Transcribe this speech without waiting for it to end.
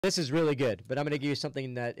this is really good, but I'm going to give you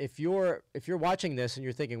something that if you're watching this and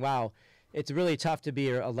you're thinking, wow, it's really tough to be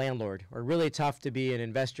a landlord or really tough to be an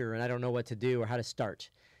investor and I don't know what to do or how to start.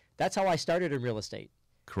 That's how I started in real estate.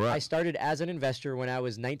 Correct. I started as an investor when I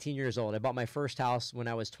was 19 years old. I bought my first house when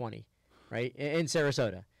I was 20, right, in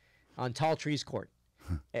Sarasota on Tall Trees Court.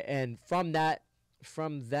 And from that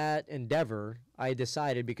endeavor, I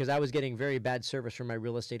decided, because I was getting very bad service from my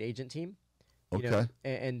real estate agent team, you know,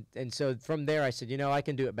 and so from there I said, you know, I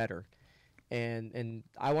can do it better. And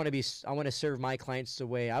I want to serve my clients the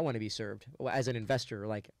way I want to be served as an investor,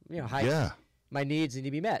 like, you know, my needs need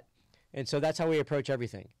to be met. And so that's how we approach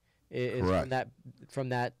everything. Is from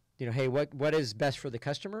that, you know, hey, what is best for the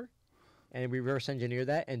customer, and we reverse engineer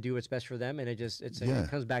that and do what's best for them, and it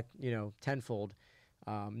comes back, you know, tenfold.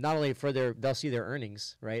 Not only for they'll see their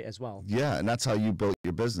earnings, right, as well. Yeah, and that's how you built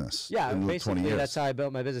your business. Yeah, basically that's how I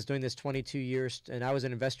built my business, doing this 22 years, and I was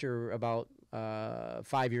an investor about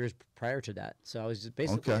 5 years prior to that. So I was just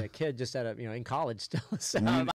basically a kid, just in college still. So